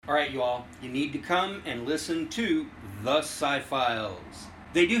All right, you all, you need to come and listen to The Sci-Files.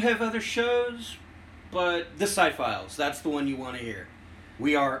 They do have other shows, but The Sci-Files, that's the one you want to hear.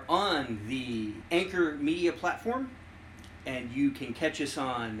 We are on the Anchor Media platform, and you can catch us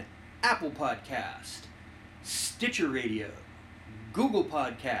on Apple Podcast, Stitcher Radio, Google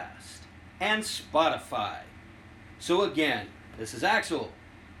Podcast, and Spotify. So again, this is Axel,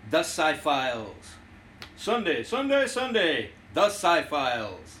 The Sci-Files. Sunday, Sunday, Sunday, The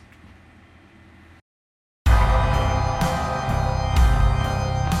Sci-Files.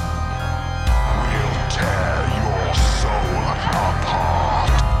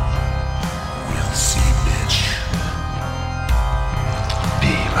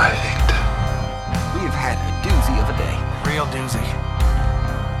 I think we've had a doozy of a day. Real doozy.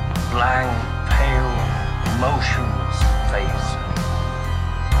 Blank, pale, emotionless face.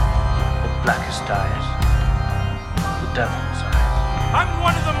 The blackest eyes. The devil's eyes. I'm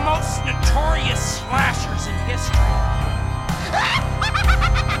one of the most notorious slashers in history.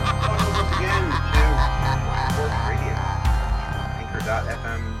 Welcome once again to Sports Radio.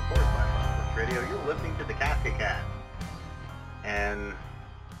 Anchor.fm/Sports Radio. You're listening to the Casket Cat. And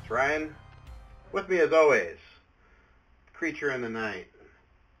Ryan, with me as always, creature in the night,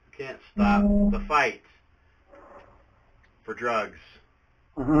 who can't stop the fight for drugs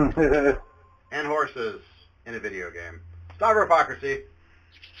and horses in a video game. Stavropocracy.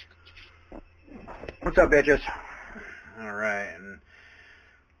 What's up, bitches? All right, and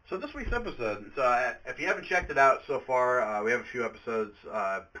so this week's episode. So if you haven't checked it out so far, we have a few episodes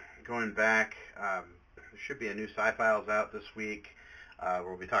going back. There should be a new Sci-Files out this week.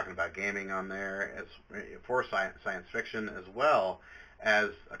 We'll be talking about gaming on there as for science fiction, as well as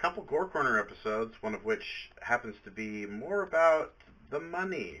a couple Gore Corner episodes, one of which happens to be more about the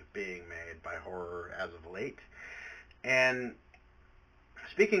money being made by horror as of late. And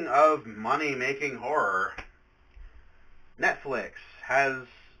speaking of money-making horror, Netflix has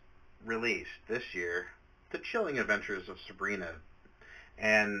released this year The Chilling Adventures of Sabrina.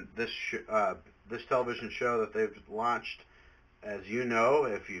 And this television show that they've launched, as you know,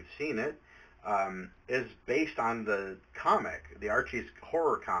 if you've seen it, is based on the comic, the Archie's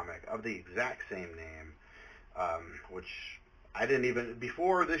horror comic of the exact same name, which I didn't even,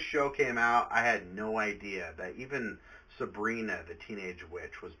 before this show came out, I had no idea that even Sabrina, the Teenage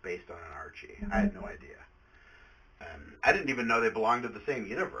Witch, was based on an Archie. I had no idea. I didn't even know they belonged to the same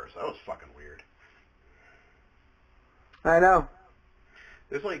universe. That was fucking weird. I know.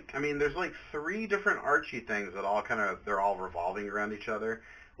 There's like three different Archie things that all they're all revolving around each other.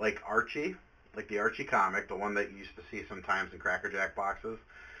 Like Archie, like the Archie comic, the one that you used to see sometimes in Cracker Jack boxes.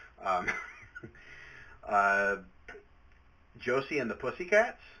 Josie and the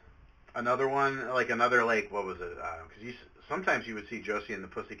Pussycats. Another one, what was it? Because sometimes you would see Josie and the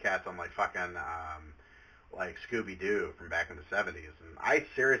Pussycats on like fucking like Scooby-Doo from back in the 70s, and I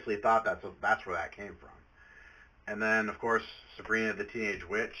seriously thought that's where that came from. And then, of course, Sabrina the Teenage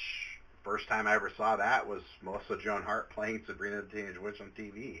Witch. First time I ever saw that was Melissa Joan Hart playing Sabrina the Teenage Witch on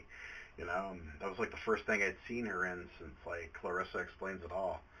TV. You know, and that was like the first thing I'd seen her in since like Clarissa Explains It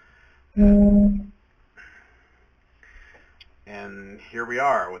All. And here we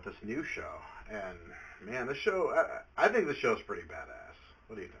are with this new show. And man, this show, I think this show's pretty badass.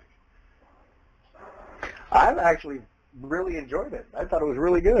 What do you think? I've actually really enjoyed it. I thought it was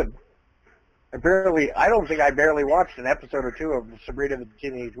really good. I don't think I barely watched an episode or two of Sabrina the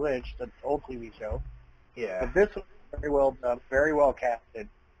Teenage Witch, the old TV show. Yeah. But this was very well done, very well casted.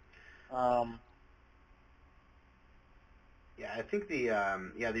 Yeah, I think the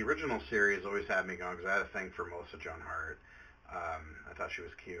original series always had me going because I had a thing for Melissa Joan Hart. I thought she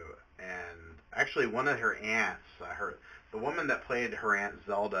was cute, and actually one of her aunts, the woman that played her Aunt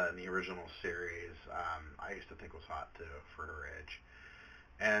Zelda in the original series, I used to think was hot too for her age,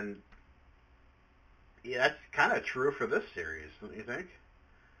 and yeah, that's kind of true for this series, don't you think?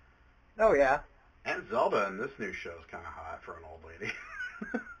 Oh yeah. Aunt Zelda in this new show is kind of hot for an old lady.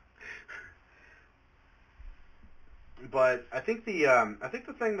 But I think the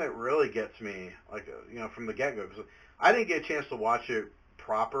thing that really gets me, like, from the get-go, because I didn't get a chance to watch it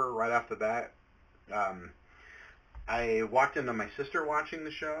proper right off the bat. I walked into my sister watching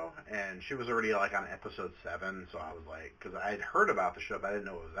the show, and she was already like on episode 7, so I was like, because I had heard about the show, but I didn't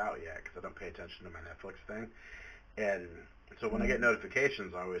know it was out yet, because I don't pay attention to my Netflix thing. And so when I get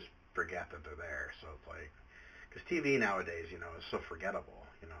notifications, I always forget that they're there. So it's like, because TV nowadays, is so forgettable.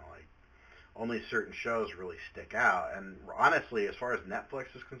 Like only certain shows really stick out. And honestly, as far as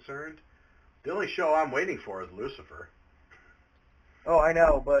Netflix is concerned, the only show I'm waiting for is Lucifer. Oh, I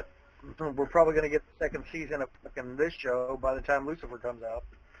know, but we're probably going to get the second season of fucking this show by the time Lucifer comes out.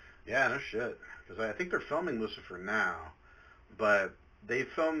 Yeah, no shit. Because I think they're filming Lucifer now, but they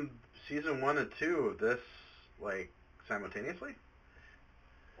filmed season 1 and 2 of this like simultaneously.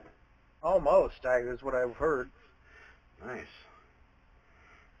 Almost, is what I've heard. Nice.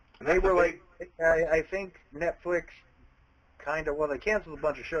 And They that's were a like, big- I think Netflix kind of, well, they canceled a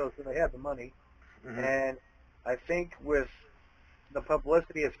bunch of shows, so they had the money. Mhm. And I think with the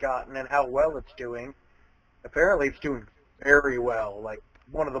publicity it's gotten and how well it's doing, apparently it's doing very well, like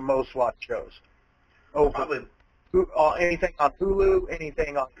one of the most watched shows. Oh, Probably anything on Hulu,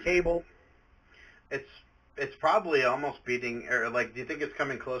 anything on cable. it's probably almost beating, or like, do you think it's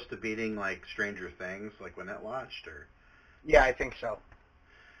coming close to beating like Stranger Things, like when it launched, or? Yeah, I think so.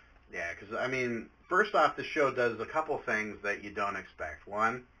 Yeah, because I mean, first off, the show does a couple things that you don't expect.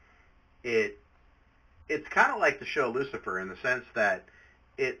 One, it's kind of like the show Lucifer in the sense that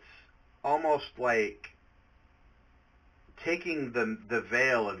it's almost like taking the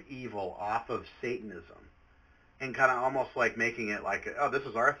veil of evil off of Satanism and kind of almost like making it like, oh, this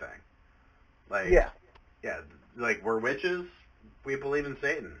is our thing. Like, Yeah. yeah, like we're witches, we believe in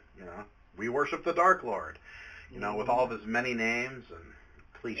Satan, you know. We worship the Dark Lord, you know, with all of his many names and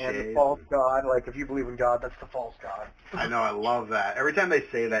cliches. And the false god, like if you believe in God, that's the false god. I know, I love that. Every time they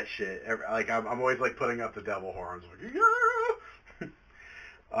say that shit, like I'm always like putting up the devil horns, like yeah.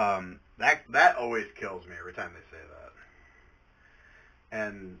 That always kills me every time they say that.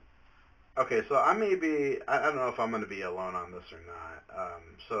 And okay, so I don't know if I'm going to be alone on this or not.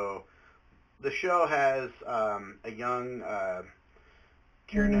 So the show has a young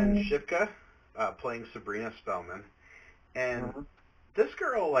Kiernan Shipka playing Sabrina Spellman, and this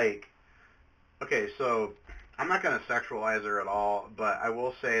girl, like, okay, so I'm not going to sexualize her at all, but I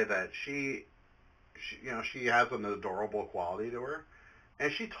will say that she has an adorable quality to her,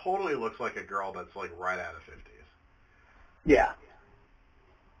 and she totally looks like a girl that's like right out of 50s. Yeah.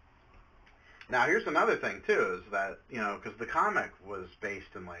 Now, here's another thing, too, is that, you know, because the comic was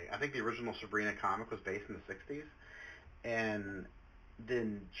based in, like, I think the original Sabrina comic was based in the 60s, and the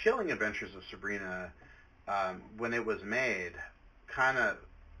Chilling Adventures of Sabrina, when it was made, kind of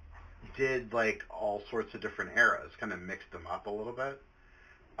did, like, all sorts of different eras, kind of mixed them up a little bit,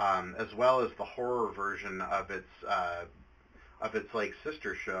 as well as the horror version of its like,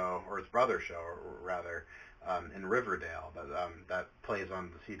 sister show, or its brother show, rather, in Riverdale, that plays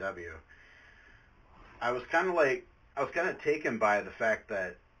on the CW. I was kind of taken by the fact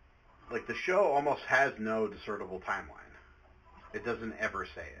that, like, the show almost has no discernible timeline. It doesn't ever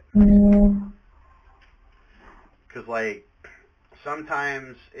say it. Because, like,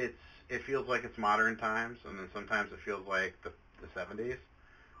 sometimes it feels like it's modern times, and then sometimes it feels like the 70s,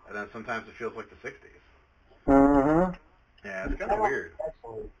 and then sometimes it feels like the 60s. Mm-hmm. Yeah, it's kind of weird.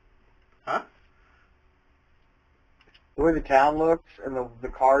 Huh? The way the town looks and the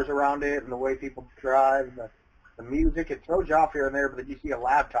cars around it and the way people drive, the music, it throws you off here and there, but then you see a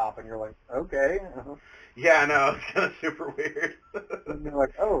laptop and you're like, okay. Yeah, I know, it's kind of super weird. And you're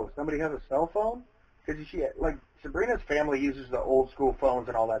like, oh, somebody has a cell phone? Because you see, like, Sabrina's family uses the old school phones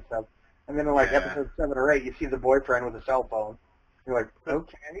and all that stuff. And then in, like, Yeah. episode 7 or 8, you see the boyfriend with a cell phone. You're like,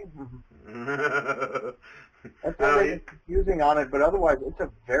 okay. That's why it's confusing on it, but otherwise, it's a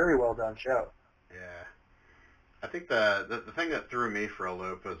very well done show. Yeah. I think the thing that threw me for a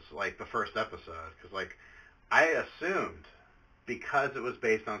loop was, like, the first episode, because, like, I assumed, because it was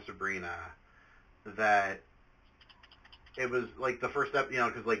based on Sabrina, that it was, like, the first you know,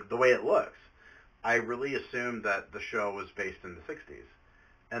 because, like, the way it looks, I really assumed that the show was based in the 60s.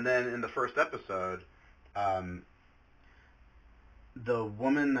 And then in the first episode, the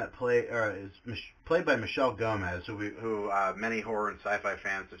woman that is played by Michelle Gomez, who many horror and sci-fi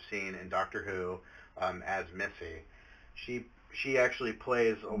fans have seen in Doctor Who as Missy. She actually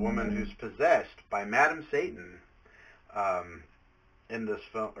plays a woman who's possessed by Madam Satan in this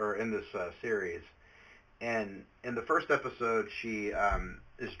film, or in this series. And in the first episode, she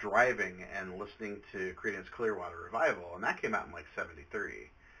is driving and listening to Creedence Clearwater Revival, and that came out in like '73.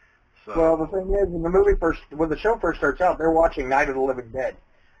 So, well, the thing is, when the show first starts out, they're watching Night of the Living Dead.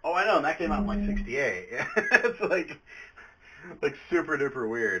 Oh, I know, and that came out in like '68. It's like super duper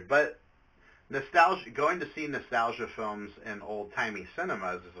weird. But going to see nostalgia films in old timey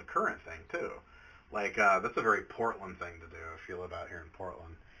cinemas is a current thing too. Like that's a very Portland thing to do if you live out here in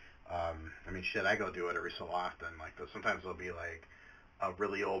Portland. I mean, shit, I go do it every so often. Like, sometimes there'll be like a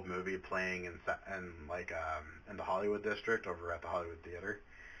really old movie playing in the Hollywood district over at the Hollywood Theater.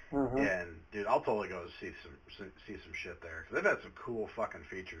 Mm-hmm. And dude, I'll totally go see some shit there, because they've had some cool fucking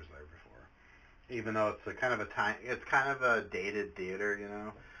features there before. Even though it's kind of a dated theater, you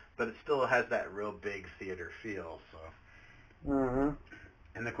know, but it still has that real big theater feel. So, Mm-hmm.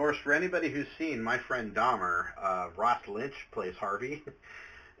 And of course, for anybody who's seen My Friend Dahmer, Ross Lynch plays Harvey,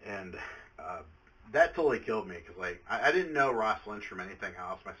 and that totally killed me because like I didn't know Ross Lynch from anything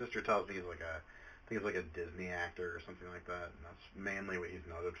else. My sister tells me I think he's like a Disney actor or something like that, and that's mainly what he's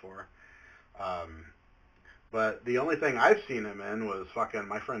noted for. But the only thing I've seen him in was fucking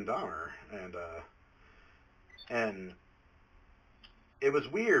My Friend Dahmer, and it was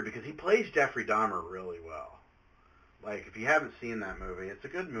weird because he plays Jeffrey Dahmer really well. Like, if you haven't seen that movie, it's a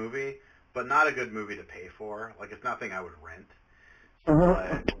good movie, but not a good movie to pay for. Like, it's nothing I would rent.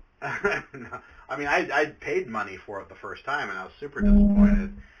 But, no, I mean, I paid money for it the first time, and I was super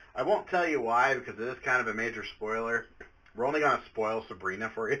disappointed. I won't tell you why, because it is kind of a major spoiler. We're only going to spoil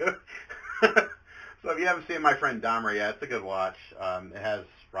Sabrina for you. So if you haven't seen My Friend Dahmer yet, it's a good watch. It has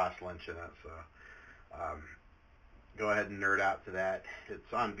Ross Lynch in it, so go ahead and nerd out to that.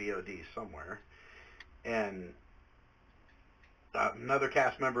 It's on VOD somewhere. And another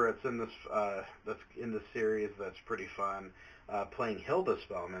cast member that's in this series that's pretty fun, playing Hilda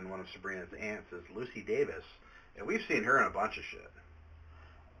Spellman, one of Sabrina's aunts, is Lucy Davis, and we've seen her in a bunch of shit.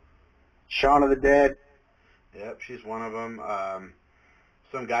 Shaun of the Dead. Yep, she's one of them.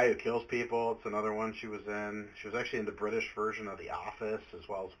 Some Guy Who Kills People, it's another one she was in. She was actually in the British version of The Office, as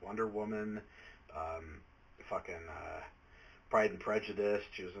well as Wonder Woman, Pride and Prejudice,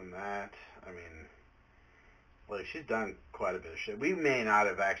 she was in that. I mean, like, she's done quite a bit of shit. We may not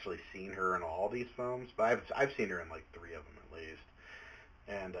have actually seen her in all these films, but I've seen her in like 3 of them at least.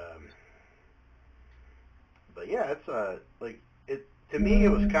 And but yeah, it's like it to me it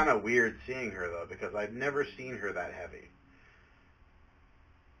was kind of weird seeing her though, because I've never seen her that heavy.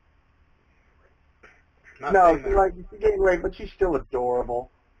 No, like she's getting weight, but she's still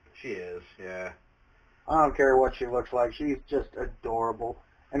adorable. She is, yeah. I don't care what she looks like; she's just adorable,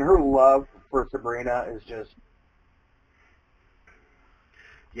 and her love for Sabrina is just.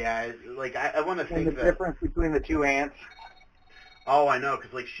 Yeah, like I want to think the difference between the two aunts. Oh, I know,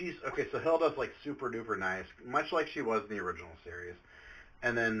 because like she's okay. So Hilda's like super duper nice, much like she was in the original series,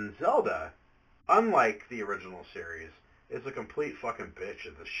 and then Zelda, unlike the original series, is a complete fucking bitch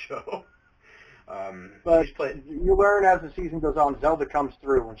in the show. But you learn as the season goes on, Zelda comes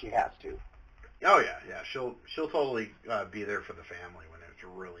through when she has to. Oh yeah. She'll totally be there for the family when it's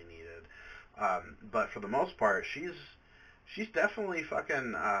really needed. But for the most part, she's definitely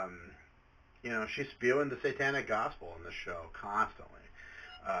fucking. She's spewing the satanic gospel in the show constantly.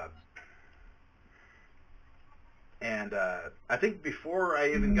 And I think before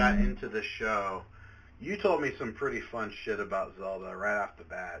I even got into the show, you told me some pretty fun shit about Zelda right off the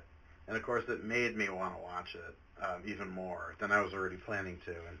bat. And of course, it made me want to watch it even more than I was already planning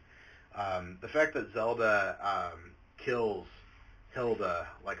to. And the fact that Zelda kills Hilda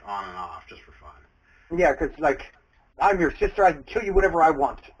like on and off just for fun. Yeah, because like I'm your sister, I can kill you whenever I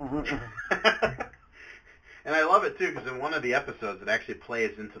want. And I love it too because in one of the episodes, it actually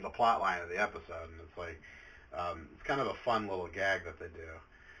plays into the plot line of the episode, and it's like it's kind of a fun little gag that they do.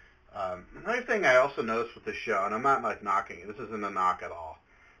 Another thing I also noticed with the show, and I'm not like knocking it, this isn't a knock at all.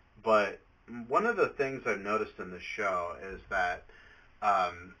 But one of the things I've noticed in the show is that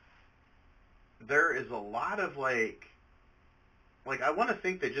there is a lot of like I want to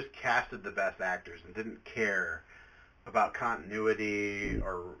think they just casted the best actors and didn't care about continuity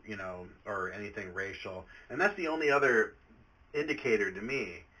or anything racial. And that's the only other indicator to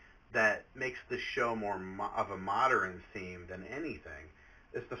me that makes the show more of a modern theme than anything.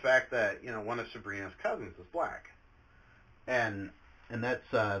 It's the fact that one of Sabrina's cousins is black. And that's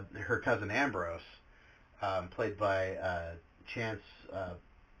her cousin Ambrose, played by Chance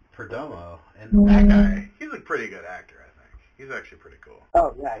Perdomo. And that guy, he's a pretty good actor, I think. He's actually pretty cool.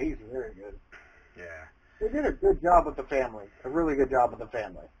 Oh, yeah, he's very good. Yeah. They did a good job with the family. A really good job with the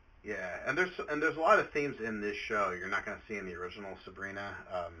family. Yeah, and there's a lot of themes in this show you're not going to see in the original Sabrina,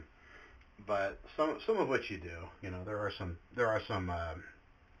 but some of which you do. There are some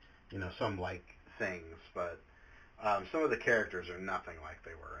some like things, but some of the characters are nothing like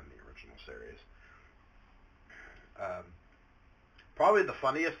they were in the original series. Probably the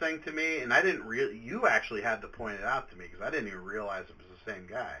funniest thing to me, and you actually had to point it out to me because I didn't even realize it was the same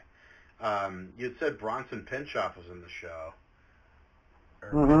guy. You had said Bronson Pinchot was in the show.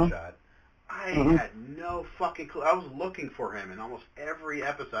 Or Pinchot. I had no fucking clue. I was looking for him in almost every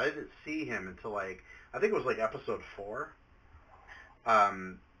episode. I didn't see him until I think it was like episode 4.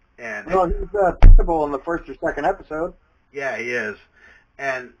 Well, he's the principal in the first or second episode. Yeah, he is.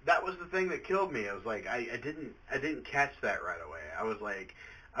 And that was the thing that killed me. I was like, I didn't catch that right away. I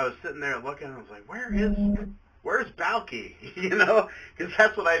was sitting there looking, and I was like, where where's Balky? You know, because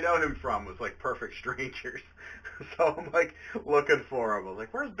that's what I know him from, was like Perfect Strangers. So I'm like looking for him. I was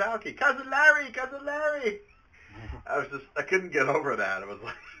like, where's Balky? Cousin Larry, Cousin Larry. I couldn't get over that. I was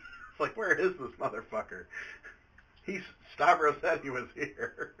like, it's like, where is this motherfucker? Stavros said he was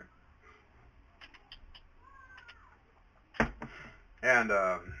here. And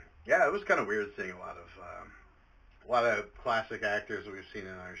yeah, it was kind of weird seeing a lot of classic actors that we've seen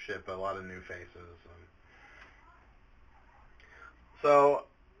in our ship, but a lot of new faces. So,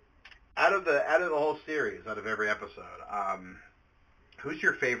 out of the whole series, out of every episode, who's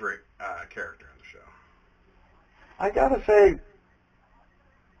your favorite character in the show? I gotta say,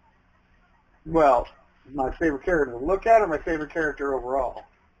 well, my favorite character to look at or my favorite character overall?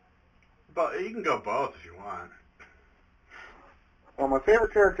 But you can go both if you want. Well, my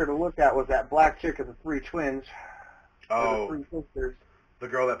favorite character to look at was that black chick of the three twins. Oh, the three sisters. the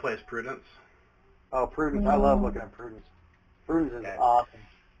girl that plays Prudence? Oh, Prudence. I love looking at Prudence. Prudence is awesome.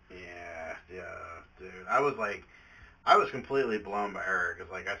 Yeah, dude. I was completely blown by her,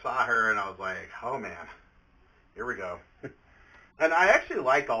 because like I saw her and I was like, oh man, here we go. And I actually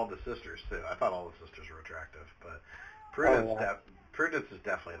liked all the sisters too. I thought all the sisters were attractive, but Prudence, Prudence is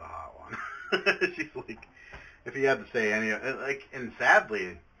definitely the hot one. She's like, if you had to say any, like, and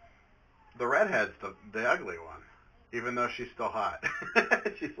sadly, the redhead's the ugly one, even though she's still hot.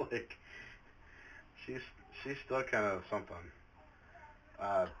 She's like, she's still kind of something.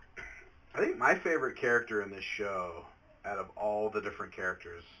 I think my favorite character in this show, out of all the different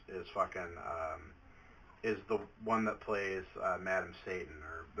characters, is is the one that plays Madam Satan,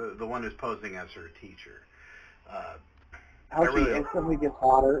 or the one who's posing as her teacher. How she instantly gets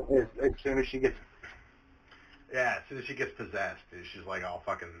hotter as soon as she gets... Yeah, as soon as she gets possessed, she's like all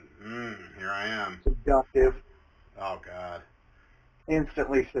fucking, here I am. Seductive. Oh, God.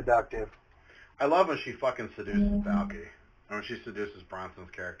 Instantly seductive. I love when she fucking seduces Balky. Or when she seduces Bronson's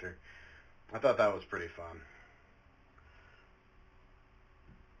character. I thought that was pretty fun.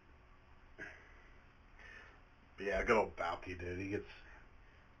 But yeah, good old Balky, dude.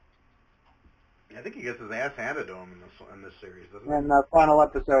 I think he gets his ass handed to him in this series, doesn't he? In the final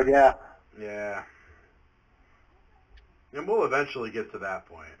episode, yeah. Yeah. And we'll eventually get to that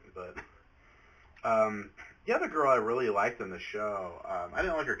point, but the other girl I really liked in the show, I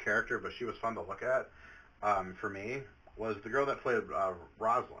didn't like her character, but she was fun to look at, for me, was the girl that played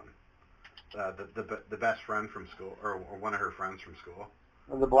Rosalind, the best friend from school, or one of her friends from school.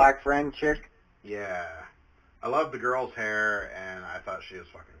 The black friend chick? Yeah. I loved the girl's hair, and I thought she was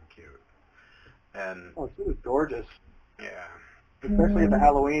fucking cute. And Oh, she was gorgeous. yeah. Especially at the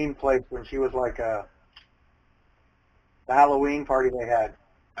Halloween place when she was like the Halloween party they had.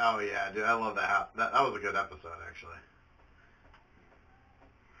 Oh yeah, dude, I love that. That was a good episode, actually.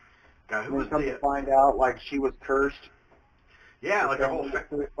 God, who was come to find out, like, she was cursed. Yeah, like her whole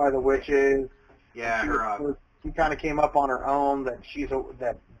by the witches. Yeah, she kind of came up on her own that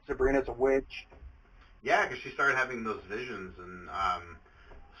that Sabrina's a witch. Yeah, because she started having those visions, and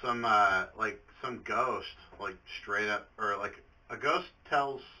some ghost, like, straight up, or like a ghost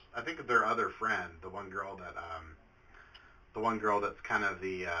tells, I think, their other friend, the one girl that's kind of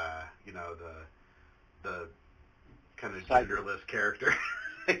the the kind of genderless character,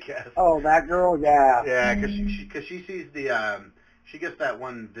 I guess. Oh, that girl, yeah. Yeah, because she sees she gets that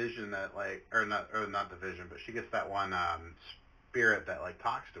one vision that, like, or not the vision, but she gets that one spirit that, like,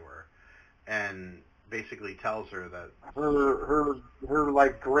 talks to her, and basically tells her that her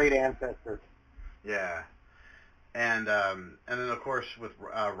like great ancestor. Yeah, and then of course with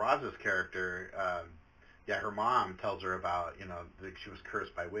Roz's character, her mom tells her about, that she was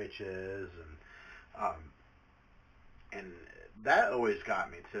cursed by witches, and that always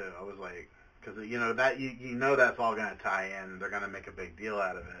got me too. I was like, because that that's all going to tie in. They're going to make a big deal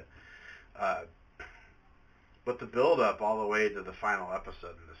out of it. But the build up all the way to the final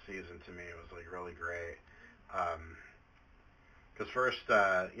episode in the season, to me, was like really great. Because first,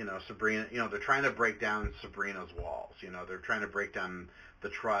 Sabrina, they're trying to break down Sabrina's walls. They're trying to break down the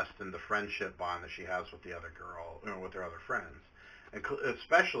trust and the friendship bond that she has with the other girl, with her other friends, and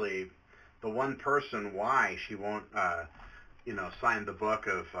especially the one person why she won't, sign the book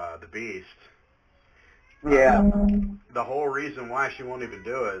of the Beast. Yeah. The whole reason why she won't even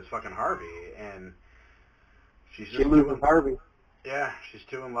do it is fucking Harvey, and she loses Harvey. Yeah, she's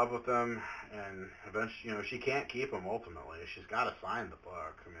too in love with him, and eventually, she can't keep him ultimately. She's got to sign the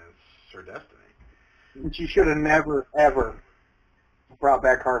book. I mean, it's her destiny. And she should have never, ever brought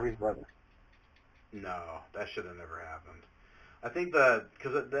back Harvey's brother. No, that should have never happened. I think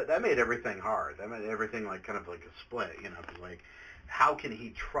because that made everything hard. That made everything like kind of like a split, because like, how can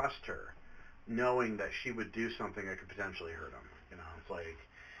he trust her knowing that she would do something that could potentially hurt him. You know, it's like,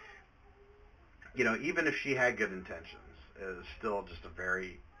 you know, even if she had good intentions, it was still just a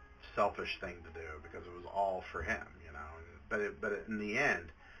very selfish thing to do because it was all for him, you know. But in the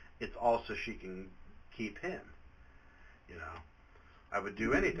end, it's also she can keep him, you know. I would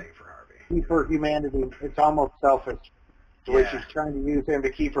do anything for Harvey. Keep her humanity. It's almost selfish. The way Yeah. she's trying to use him to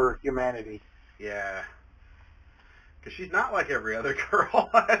keep her humanity. Yeah. Because she's not like every other girl.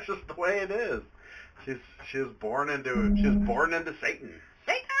 That's just the way it is. She was born into Satan.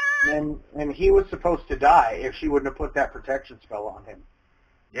 And he was supposed to die if she wouldn't have put that protection spell on him.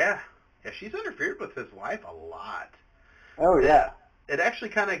 Yeah. Yeah, she's interfered with his life a lot. Oh yeah. It actually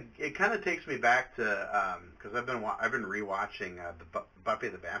kind of takes me back to because I've been rewatching the Buffy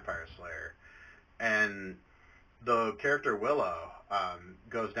the Vampire Slayer, and the character Willow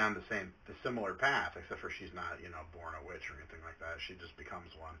goes down the similar path, except for she's not, you know, born a witch or anything like that. She just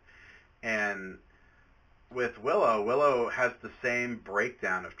becomes one. And with Willow has the same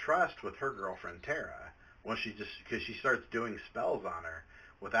breakdown of trust with her girlfriend Tara when because she starts doing spells on her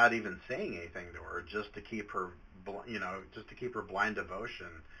without even saying anything to her, just to keep her, you know, just to keep her blind devotion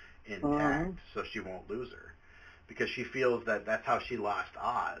intact, so she won't lose her. Because she feels that that's how she lost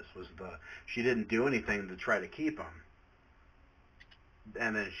Oz, she didn't do anything to try to keep him,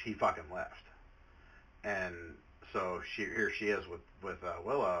 and then she fucking left. And so here she is with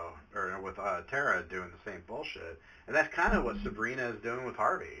Willow, or with Tara, doing the same bullshit. And that's kind of what Sabrina is doing with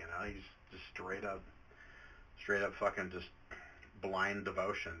Harvey, you know. He's just straight up fucking just blind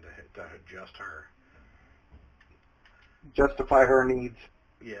devotion to just her. Justify her needs.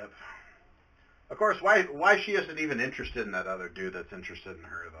 Yep. Of course, why she isn't even interested in that other dude that's interested in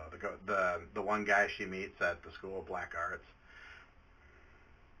her, though. The one guy she meets at the School of Black Arts.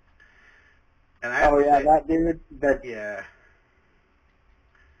 And that dude. Yeah.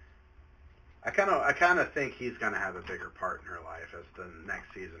 I kind of think he's gonna have a bigger part in her life as the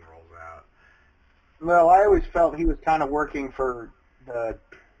next season rolls out. Well, I always felt he was kind of working for the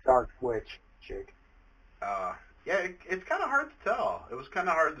Dark Witch chick. Yeah, it's kind of hard to tell. It was kind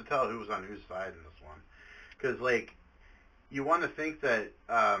of hard to tell who was on whose side in this one, because like, you want to think that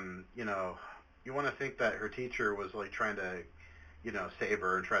her teacher was like trying to, you know, save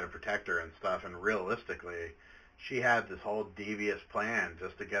her and try to protect her and stuff, and realistically, she had this whole devious plan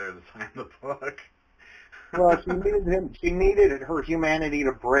just to get her to sign the book. Well, she needed her humanity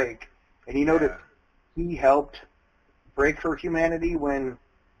to break, and you notice he helped break her humanity when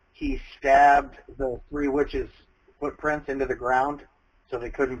he stabbed the three witches' footprints into the ground so they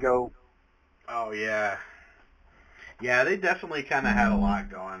couldn't go. Oh yeah. Yeah, they definitely kind of had a lot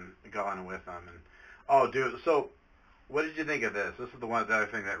going with them. And oh, dude, so what did you think of this? This is the other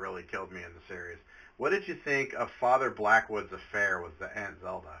thing that really killed me in the series. What did you think of Father Blackwood's affair with the Aunt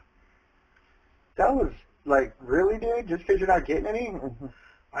Zelda? That was like, really, dude? Just because you're not getting any?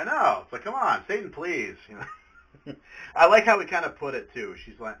 I know. It's like, come on, Satan, please. You know. I like how he kind of put it too.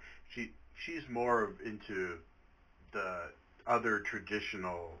 She's like, she's more into the other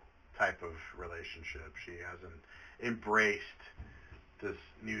traditional type of relationship. She hasn't embraced this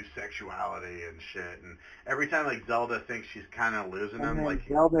new sexuality and shit. And every time like Zelda thinks she's kind of losing him, like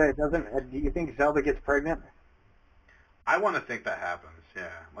Zelda doesn't. Do you think Zelda gets pregnant? I want to think that happens.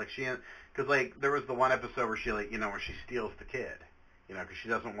 Yeah, like because like there was the one episode where she like, you know, where she steals the kid. You know, because she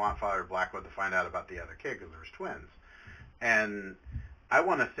doesn't want Father Blackwood to find out about the other kid because there's twins. And I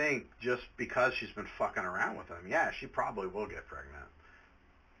want to think just because she's been fucking around with him, yeah, she probably will get pregnant.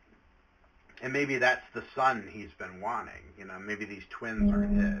 And maybe that's the son he's been wanting. You know, maybe these twins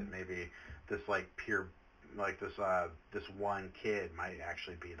aren't it. Maybe this like pure, like this one kid might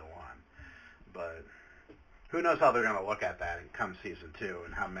actually be the one. But who knows how they're going to look at that in come season 2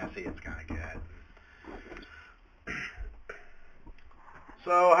 and how messy it's going to get.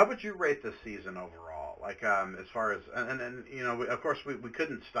 So, how would you rate this season overall? Like, as far as, and you know, of course, we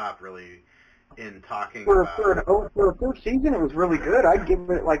couldn't stop really in talking about... For a first season, it was really good. I'd give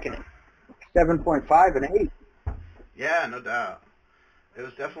it like a 7.5 and 8. Yeah, no doubt. It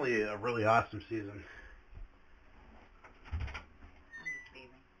was definitely a really awesome season.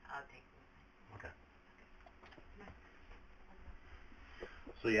 Okay.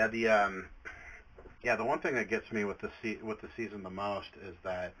 So yeah, the one thing that gets me with the season the most is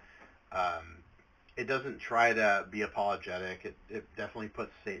that it doesn't try to be apologetic. It definitely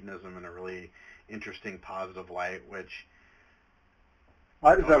puts Satanism in a really interesting, positive light, which...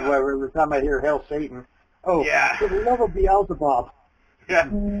 I just have every time I hear "Hail Satan." Oh, yeah. For the love of Beelzebub. Yeah.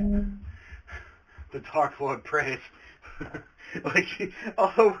 The Dark Lord prays. Like,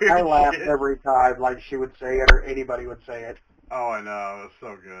 all the weird I laughed shit. every time, like she would say it or anybody would say it. Oh, I know. It was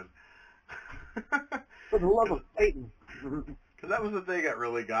so good. For the love of Satan. Because that was the thing that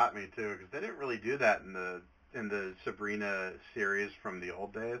really got me too. Because they didn't really do that in the Sabrina series from the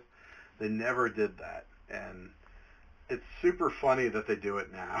old days. They never did that, and it's super funny that they do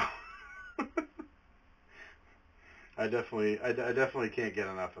it now. I definitely can't get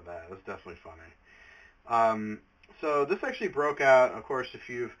enough of that. It's definitely funny. So this actually broke out. Of course, if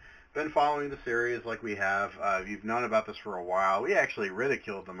you've been following the series like we have, you've known about this for a while. We actually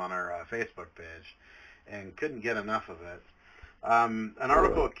ridiculed them on our Facebook page and couldn't get enough of it. An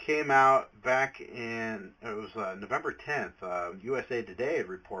article came out back in, it was November 10th. USA Today had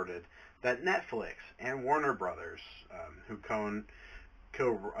reported that Netflix and Warner Brothers, who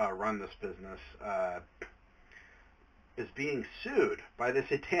co-run this business, is being sued by the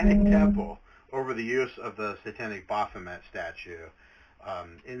Satanic Temple over the use of the Satanic Baphomet statue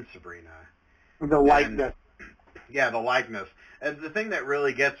in Sabrina. The likeness. Yeah, the likeness. And the thing that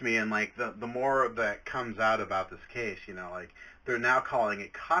really gets me, and like the more that comes out about this case, you know, like they're now calling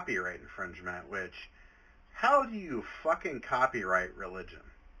it copyright infringement, which, how do you fucking copyright religion?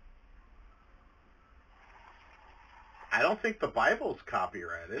 I don't think the Bible's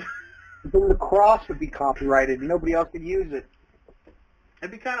copyrighted. Then the cross would be copyrighted and nobody else could use it.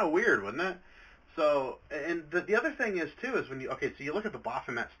 It'd be kind of weird, wouldn't it? So, and the other thing is too is when you so you look at the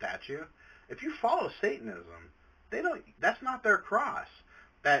Baphomet statue. If you follow Satanism, that's not their cross.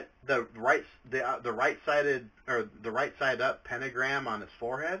 That the right sided or the right side up pentagram on his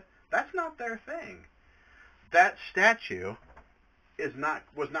forehead, that's not their thing. That statue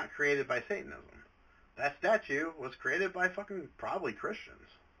was not created by Satanism. That statue was created by fucking probably Christians.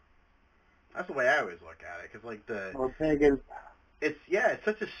 That's the way I always look at it, because like Or pagans. it's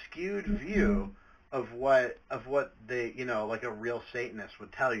such a skewed view of what they, you know, like a real Satanist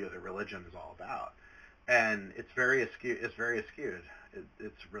would tell you that religion is all about, and it's very skewed.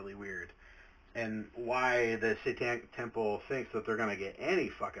 It's really weird, and why the Satanic Temple thinks that they're going to get any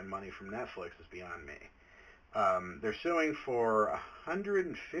fucking money from Netflix is beyond me. They're suing for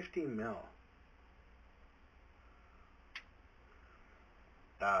 $150 million.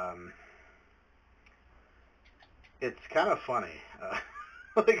 It's kind of funny.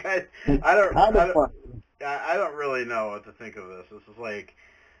 Like I don't really know what to think of this. This is like,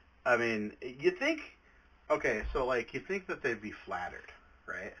 I mean, you think, okay, so like you think that they'd be flattered,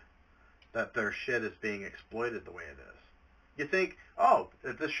 right? That their shit is being exploited the way it is. You think, oh,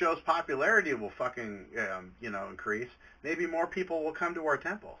 if this show's popularity will fucking, increase, maybe more people will come to our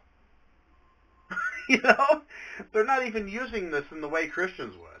temple. You know, they're not even using this in the way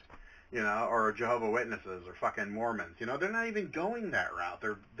Christians would. You know, or Jehovah's Witnesses, or fucking Mormons. You know, they're not even going that route.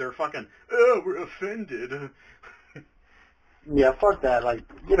 They're fucking, oh, we're offended. Yeah, fuck that. Like,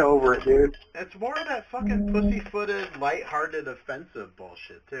 get over it, dude. It's more of that fucking pussy-footed, light-hearted, offensive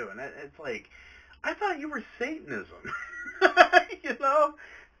bullshit, too. And it's like, I thought you were Satanism. You know?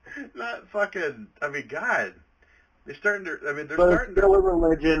 Not fucking, I mean, God. They're starting to, I mean, they're But starting it's still a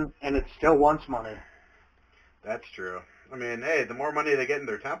religion, and it still wants money. That's true. I mean, hey, the more money they get in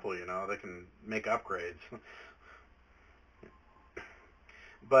their temple, you know, they can make upgrades.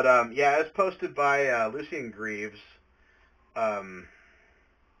 But, yeah, as posted by Lucien Greaves, there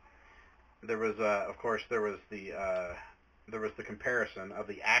was, of course, there was the comparison of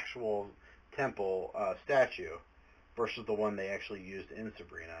the actual temple statue versus the one they actually used in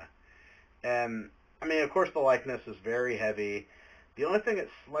Sabrina. And, I mean, of course, the likeness is very heavy. The only thing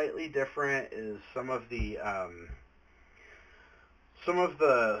that's slightly different is some of the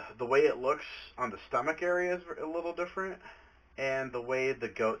way it looks on the stomach area is a little different, and the way the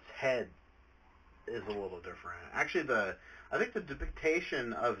goat's head is a little different. Actually, I think the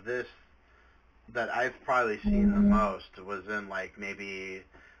depiction of this that I've probably seen the most was in like maybe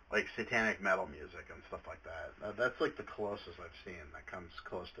like satanic metal music and stuff like that. That's like the closest I've seen that comes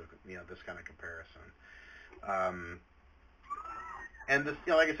close to, you know, this kind of comparison. And this,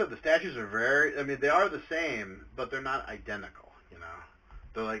 you know, like I said, the statues are very, I mean, they are the same, but they're not identical, you know.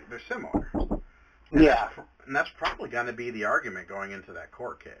 They're similar. Yeah. And that's probably going to be the argument going into that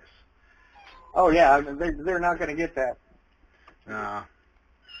court case. Oh, yeah, they're not going to get that. No.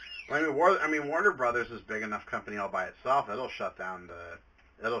 I mean, Warner Brothers is a big enough company all by itself. It'll shut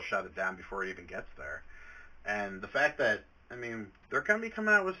it down before it even gets there. And the fact that, I mean, they're going to be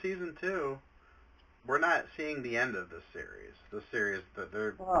coming out with season 2. We're not seeing the end of this series. This series that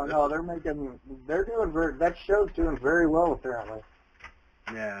they're. Oh no, they're doing very. That show's doing very well apparently.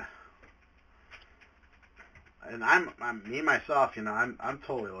 Yeah. And I'm me myself, you know, I'm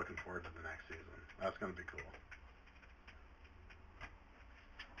totally looking forward to the next season. That's going to be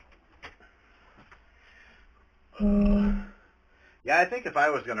cool. Yeah, Yeah, I think if I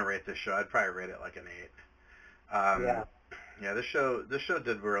was going to rate this show, I'd probably rate it like an 8. Yeah. Yeah, this show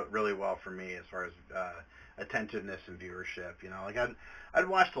did really well for me as far as attentiveness and viewership. You know, like I'd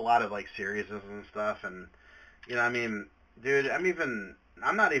watched a lot of like series and stuff, and you know, I mean, dude,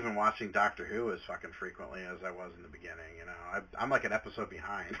 I'm not even watching Doctor Who as fucking frequently as I was in the beginning. You know, I'm like an episode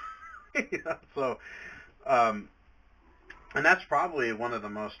behind. You know, so, and that's probably one of the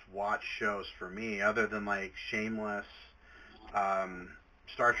most watched shows for me, other than like Shameless,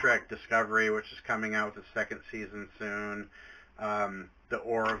 Star Trek Discovery, which is coming out with its second season soon. The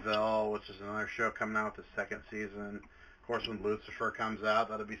Orville, which is another show coming out with its second season. Of course, when Lucifer comes out,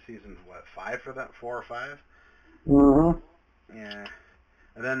 that'll be season 5 for that, 4 or 5. Mm-hmm. Yeah,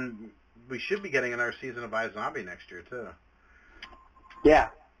 and then we should be getting another season of iZombie next year too. Yeah.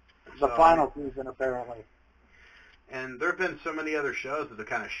 The So, final season, apparently. And there have been so many other shows that have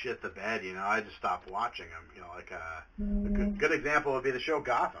kind of shit the bed. You know, I just stopped watching them. You know, like a good example would be the show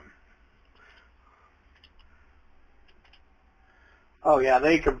Gotham. Oh, yeah,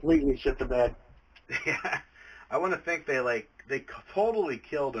 they completely shit the bed. Yeah, I want to think they totally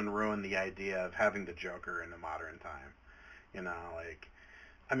killed and ruined the idea of having the Joker in the modern time. You know, like,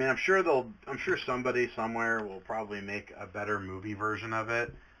 I mean, I'm sure somebody somewhere will probably make a better movie version of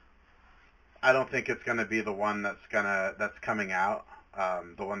it. I don't think it's going to be the one that's coming out,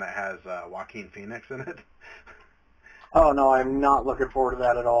 the one that has Joaquin Phoenix in it. Oh, no, I'm not looking forward to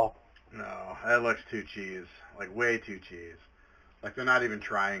that at all. No, that looks too cheese, like way too cheese. Like they're not even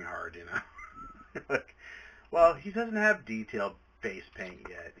trying hard, you know. Like, well, he doesn't have detailed face paint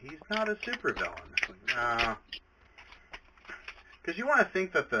yet. He's not a supervillain. Like, no. Because you want to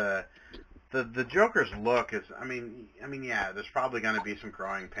think that the Joker's look is, I mean, yeah, there's probably going to be some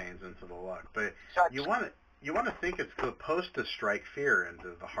growing pains into the look, but you want to think it's supposed to strike fear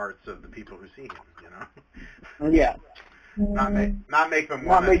into the hearts of the people who see him, you know? Yeah. Not make them Not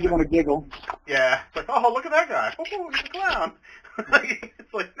want make you want to giggle. Yeah, it's like, oh, look at that guy. Oh, he's a clown.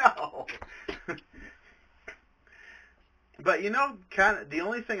 It's like, no. But, you know, kind of the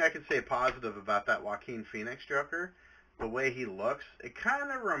only thing I can say positive about that Joaquin Phoenix Joker, the way he looks, it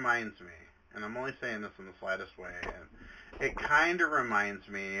kind of reminds me, and I'm only saying this in the slightest way, and it kind of reminds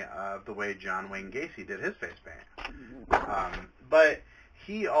me of the way John Wayne Gacy did his face paint. But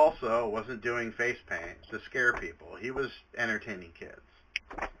he also wasn't doing face paint to scare people. He was entertaining kids.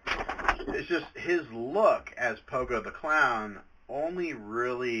 It's just his look as Pogo the Clown only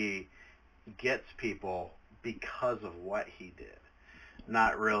really gets people because of what he did.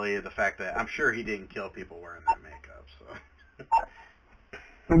 Not really the fact that I'm sure he didn't kill people wearing that makeup.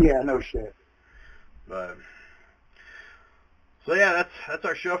 So Yeah, no shit. But so yeah, that's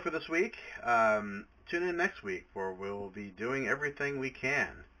our show for this week. Tune in next week where we'll be doing everything we can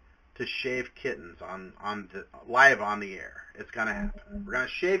to shave kittens live on the air. It's gonna happen. We're gonna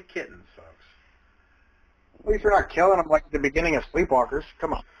shave kittens, folks. At least we're not killing them like at the beginning of Sleepwalkers.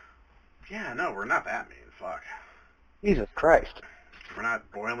 Come on. Yeah, no, we're not that mean. Fuck. Jesus Christ. We're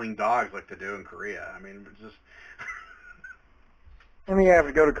not boiling dogs like they do in Korea. I mean, we're just. I mean, you have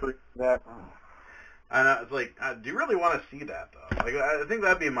to go to Korea for that. I know, it's like, do you really want to see that, though? Like, I think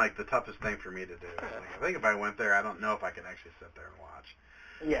that'd be, like, the toughest thing for me to do. Like, I think if I went there, I don't know if I could actually sit there and watch.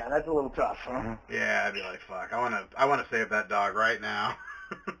 Yeah, that's a little tough. Huh? Yeah, I'd be like, fuck, I want to save that dog right now.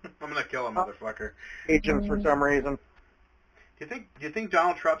 I'm going to kill a motherfucker. Agents for some reason. Do you think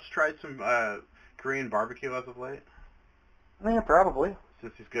Donald Trump's tried some Korean barbecue as of late? Yeah, probably.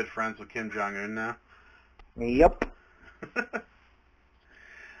 Since he's good friends with Kim Jong-un now? Yep.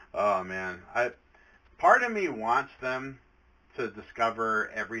 Oh, man. Part of me wants them to discover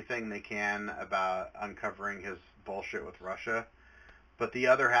everything they can about uncovering his bullshit with Russia, but the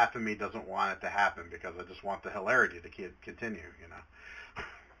other half of me doesn't want it to happen because I just want the hilarity to continue, you know.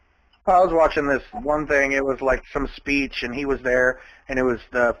 I was watching this one thing. It was like some speech, and he was there, and it was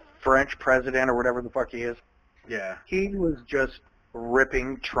the French president or whatever the fuck he is. Yeah. He was just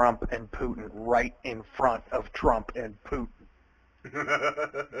ripping Trump and Putin right in front of Trump and Putin.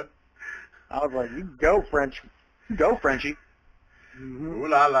 I was like, you go, French. You go, Frenchie. Ooh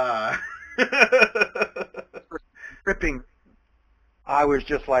la la. Ripping. I was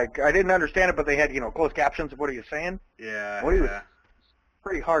just like, I didn't understand it, but they had, closed captions of what he was saying. Yeah, Well, he was yeah.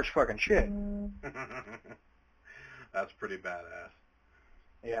 pretty harsh fucking shit. That's pretty badass.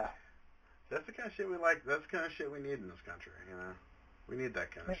 Yeah. That's the kind of shit we like. That's the kind of shit we need in this country, you know? We need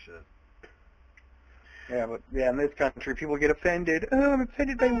that kind of shit. Yeah, but in this country, people get offended. Oh, I'm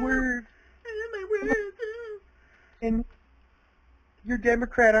offended by words. And you're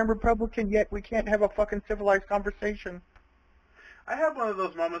Democrat, I'm Republican, yet we can't have a fucking civilized conversation. I had one of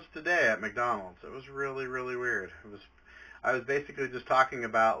those moments today at McDonald's. It was really, really weird. I was basically just talking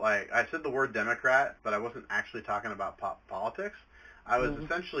about, like, I said the word Democrat, but I wasn't actually talking about politics. I was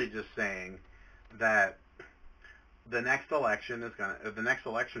essentially just saying that the next election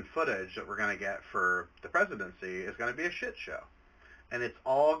footage that we're gonna get for the presidency is gonna be a shit show, and it's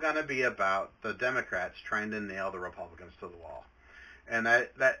all gonna be about the Democrats trying to nail the Republicans to the wall. And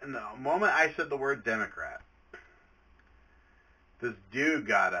that in the moment I said the word Democrat, this dude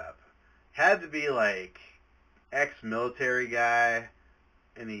got up, had to be like ex-military guy,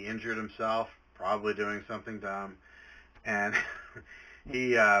 and he injured himself, probably doing something dumb, and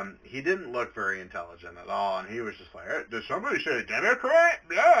he didn't look very intelligent at all, and he was just like, hey, did somebody say Democrat?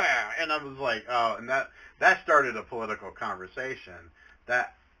 Yeah, and I was like, oh, and that started a political conversation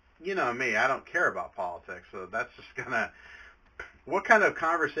that, you know me, I don't care about politics, so that's just gonna, what kind of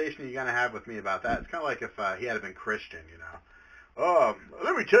conversation are you gonna have with me about that? It's kind of like if he had been Christian, you know. Oh,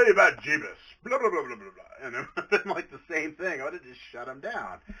 let me tell you about Jeebus, blah, blah, blah, blah, blah, blah. And it would have been like the same thing. I would have just shut him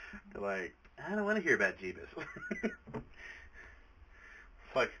down. They're like, I don't want to hear about Jeebus.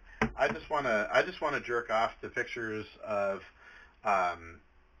 It's like, I just want to jerk off to pictures of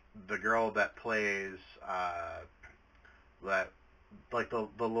the girl that plays that, like the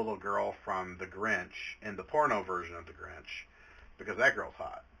little girl from The Grinch in the porno version of The Grinch, because that girl's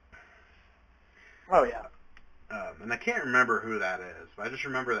hot. Oh, yeah. And I can't remember who that is, but I just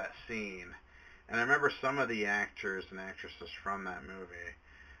remember that scene. And I remember some of the actors and actresses from that movie.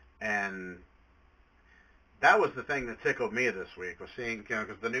 And that was the thing that tickled me this week, was seeing, you know,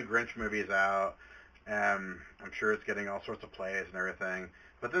 because the new Grinch movie is out. I'm sure it's getting all sorts of plays and everything.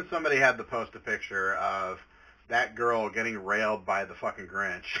 But then somebody had to post a picture of that girl getting railed by the fucking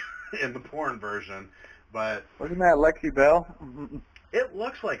Grinch in the porn version. But wasn't that Lexi Bell? it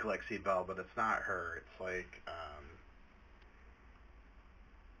looks like Lexi Bell, but it's not her. It's like,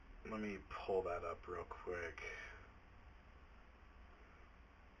 let me pull that up real quick.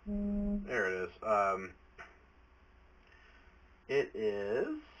 There it is. It is,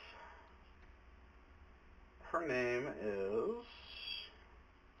 her name is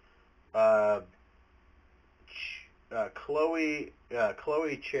Chloe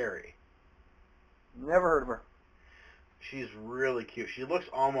Cherry. Never heard of her. She's really cute. She looks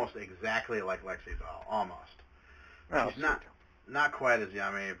almost exactly like Lexi Bell, almost. Oh, She's not quite as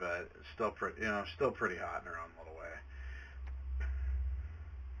yummy, but still pretty, still pretty hot in her own little way.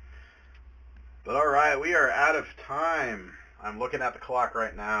 But all right, we are out of time. I'm looking at the clock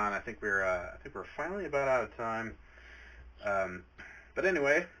right now, and I think we're finally about out of time. But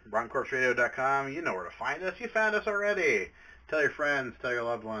anyway, RottenCorpseRadio.com. You know where to find us. You found us already. Tell your friends, tell your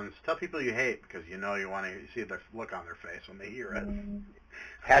loved ones, tell people you hate, because you know you want to see the look on their face when they hear it.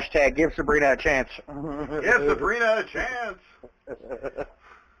 Hashtag give Sabrina a chance. Give Sabrina a chance.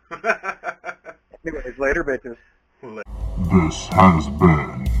 Anyways, later, bitches. This has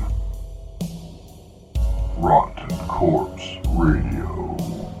been Rotten Corpse Radio.